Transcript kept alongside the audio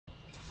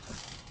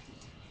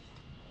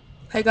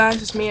Hey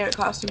guys, it's me,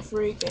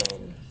 erickostonfreak,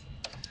 and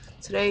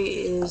today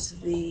is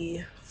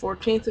the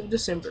 14th of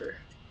December.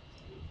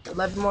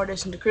 11 more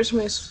days into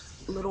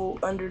Christmas, a little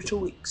under 2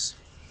 weeks.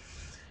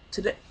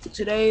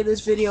 Today,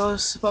 this video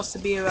is supposed to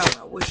be about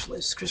my wish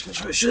list,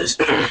 Christmas wish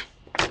list.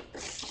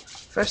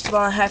 First of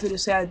all, I'm happy to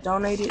say I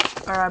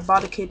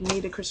bought a kid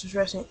need a Christmas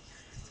present,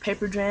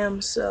 paper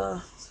jams,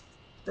 the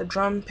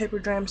drum paper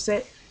jam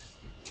set.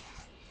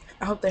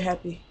 I hope they're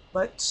happy.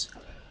 But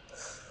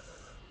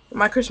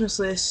my Christmas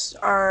lists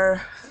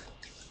are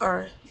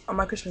on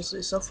my Christmas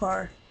list so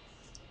far,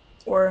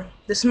 or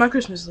this is my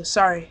Christmas list.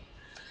 Sorry.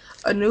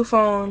 A new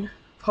phone,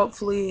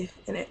 hopefully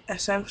a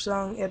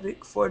Samsung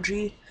Epic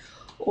 4G,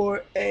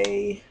 or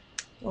a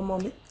one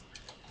moment,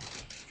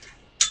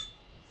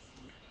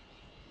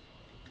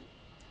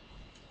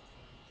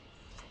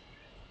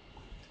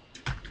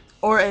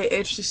 or a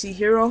HTC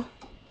Hero.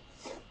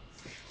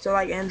 So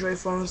like Android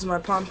phones, my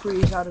Palm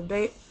Pre is out of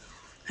date.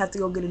 Have to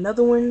go get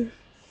another one.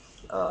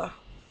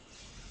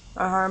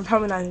 I'm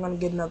probably not even gonna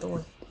get another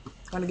one.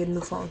 I'm gonna get a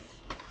new phone.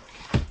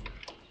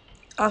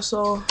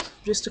 Also,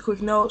 just a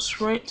quick note: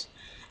 Sprint,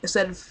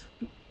 instead of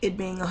it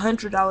being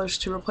 $100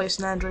 to replace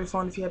an Android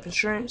phone if you have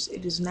insurance,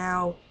 it is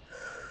now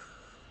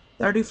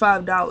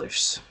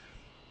 $35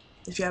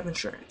 if you have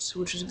insurance,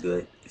 which is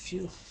good if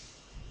you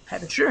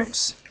have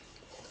insurance.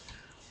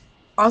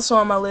 Also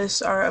on my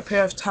list are a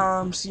pair of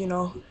Toms,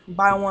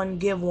 buy one,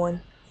 give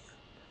one.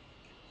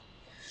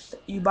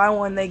 You buy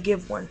one, they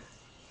give one.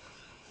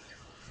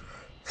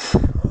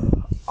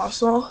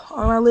 Also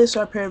on my list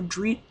are a pair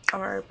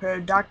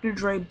of Dr.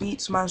 Dre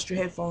Beats Monster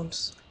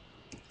headphones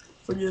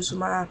for use with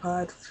my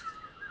iPod.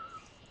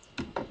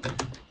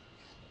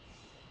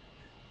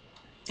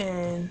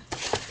 And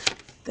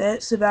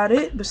that's about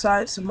it,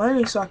 besides some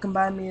money so I can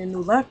buy me a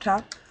new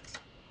laptop.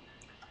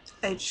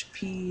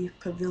 HP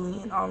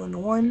Pavilion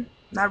all-in-one.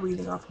 Not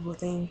reading off of a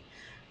thing,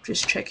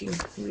 just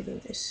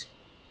reading this.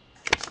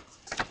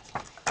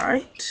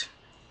 Alright.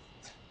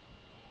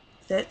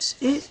 That's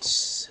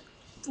it.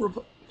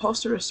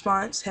 Post a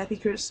response.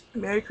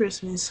 Merry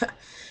Christmas.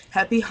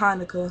 Happy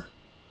Hanukkah.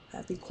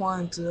 Happy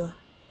Kwanzaa.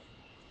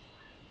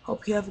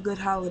 Hope you have a good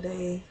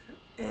holiday.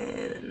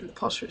 And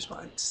post a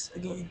response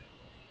again.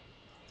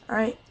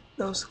 Alright.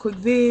 That was a quick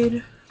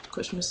vid.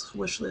 Christmas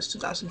wish list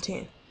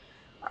 2010.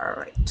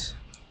 Alright.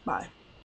 Bye.